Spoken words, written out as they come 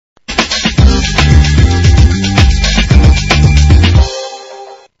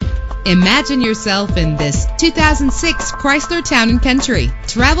Imagine yourself in this 2006 Chrysler Town & Country.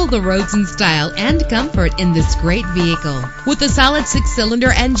 Travel the roads in style and comfort in this great vehicle. With a solid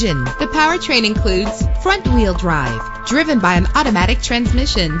 6-cylinder engine, the powertrain includes front-wheel drive, driven by an automatic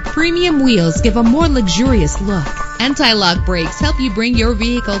transmission. Premium wheels give a more luxurious look. Anti-lock brakes help you bring your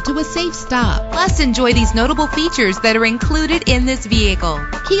vehicle to a safe stop. Plus, enjoy these notable features that are included in this vehicle: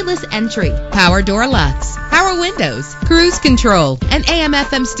 keyless entry, power door locks, power windows, cruise control, an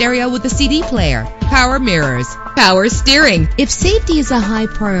AM/FM stereo with a CD player, power mirrors, power steering. If safety is a high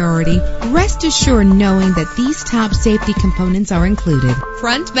priority, rest assured knowing that these top safety components are included: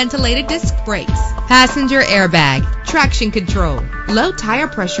 front ventilated disc brakes, passenger airbag, traction control, low tire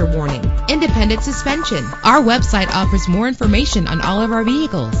pressure warning, independent suspension. Our website offers more information on all of our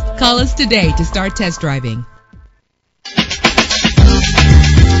vehicles. Call us today to start test driving.